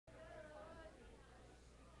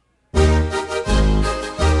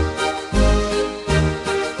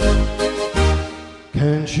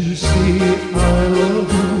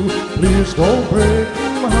Please don't break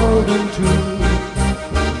my heart in two.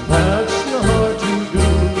 That's not hard to do,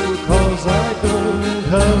 'cause I don't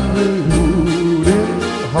have a wooden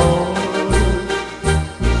heart.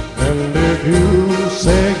 And if you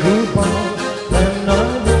say goodbye, then I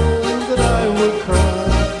know that I will cry.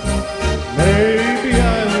 Maybe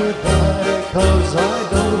I will die, 'cause I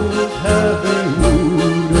don't have a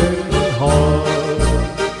wooden heart.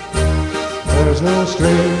 There's no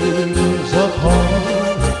strings upon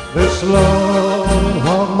this love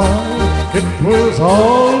of mine. It was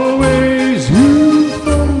always you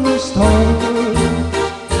from the start.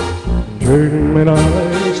 Treat me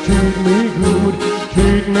nice, treat me good,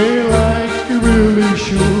 treat me like you really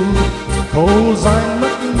should, 'cause I'm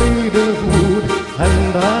not made of wood,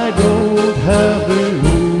 and I don't have a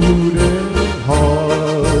wooden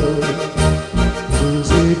heart.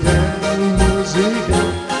 Musiken,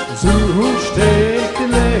 so steht die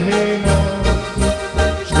Lehne,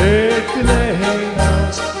 steht die Lehne,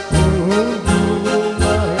 du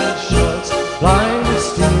mein Schatz,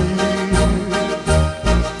 bleibst du.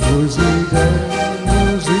 Musiken,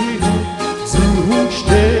 so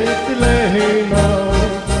steht die Lehne,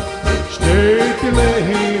 steht die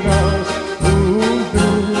Lehne, du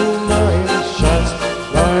mein Schatz,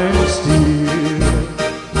 bleibst du.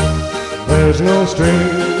 There's no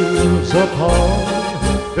strings upon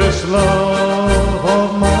this love of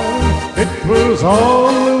mine. It was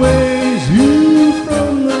always